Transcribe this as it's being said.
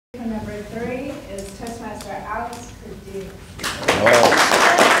Good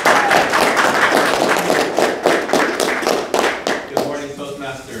morning,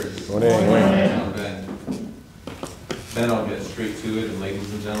 Toastmasters. Good morning. I'm Ben, I'll get straight to it, and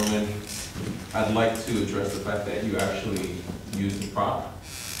ladies and gentlemen, I'd like to address the fact that you actually used the prop,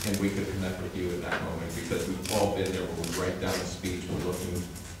 and we could connect with you in that moment, because we've all been there where we write down a speech, we're looking,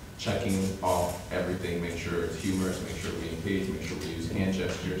 checking off everything, make sure it's humorous, make sure we engage, make sure we use hand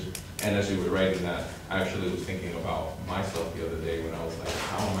gestures. And as you were writing that, I actually was thinking about myself the other day when I was like,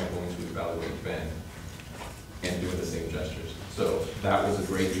 how am I going to evaluate Ben and doing the same gestures? So that was a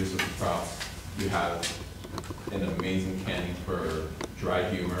great use of the props. You have an amazing candy for dry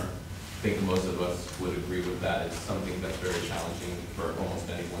humor. I think most of us would agree with that. It's something that's very challenging for almost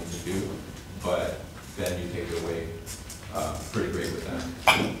anyone to do, but Ben, you take it away pretty great with that.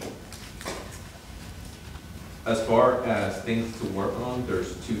 As far as things to work on,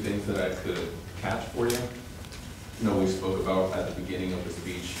 there's two things that I could catch for you. You know, we spoke about at the beginning of the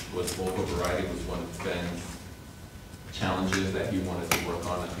speech was vocal variety was one of Ben's challenges that he wanted to work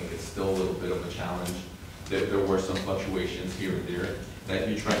on. I think it's still a little bit of a challenge. There were some fluctuations here and there that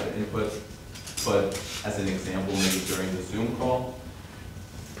you tried to input, but as an example, maybe during the Zoom call,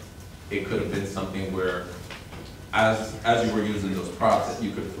 it could have been something where as you were using those props, that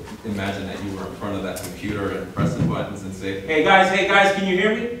you could imagine that you were in front of that computer and pressing buttons and say, hey guys, can you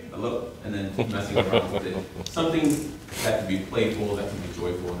hear me? Hello? And then messing around with it. Something that can be playful, that can be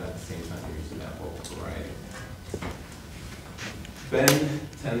joyful, and at the same time you're using that vocal variety. Ben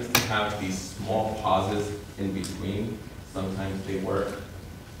tends to have these small pauses in between. Sometimes they work.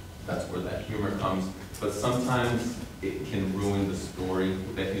 That's where that humor comes. But sometimes it can ruin the story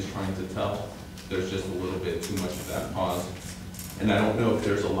that he's trying to tell. There's just a little bit too much of that pause. And I don't know if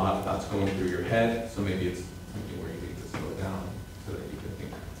there's a lot of thoughts going through your head, so maybe it's something where you need to slow down so that you can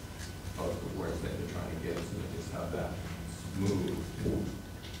think of the words that you're trying to get, so that you just have that smooth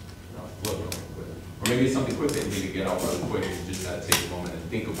flow going with it. Or maybe it's something quick that you need to get out really quick, and you just gotta take a moment and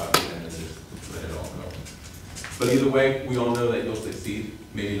think about it and then just let it all go. But either way, we all know that you'll succeed.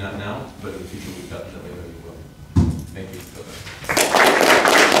 Maybe not now, but in the future we definitely know